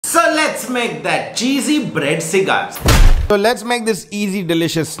So let's make that cheesy bread cigars. So let's make this easy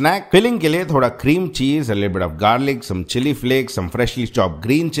delicious snack. Filling के लिए थोड़ा cream cheese, a little bit of garlic, some chili flakes, some freshly chopped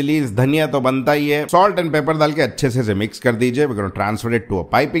green chilies, धनिया तो बनता ही है. Salt and pepper डाल के अच्छे से मिक्स कर दीजिए. We're going to transfer it to a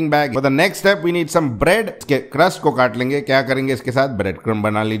piping bag. For the next step, we need some bread. इसके crust को काट लेंगे. क्या करेंगे इसके साथ? Bread crumb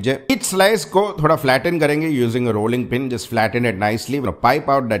बना लीजिए. Each slice को थोड़ा flatten करेंगे using a rolling pin. Just flatten it nicely. We're going to pipe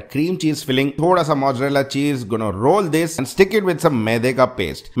out that cream cheese filling. थोड़ा सा mozzarella cheese. Gonna roll this and stick it with some मैदे का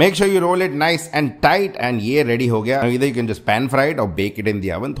paste. Make sure you roll it nice and tight. And ये ready हो गया. Now either you can just pan fry it or bake it in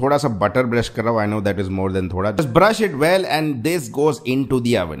the oven. थोड़ा सा butter brush कर रहा हूँ. I know that is more than थोड़ा. Just brush it well and this goes into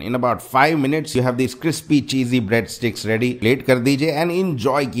the oven. In about 5 minutes you have these crispy cheesy breadsticks ready. Plate कर दीजिए and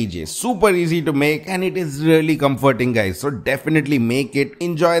enjoy कीजिए. Super easy to make and it is really comforting guys. So definitely make it.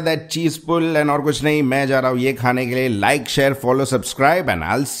 Enjoy that cheese pull and और कुछ नहीं. मैं जा रहा हूँ ये खाने के लिए. Like, share, follow, subscribe and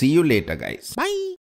I'll see you later guys. Bye.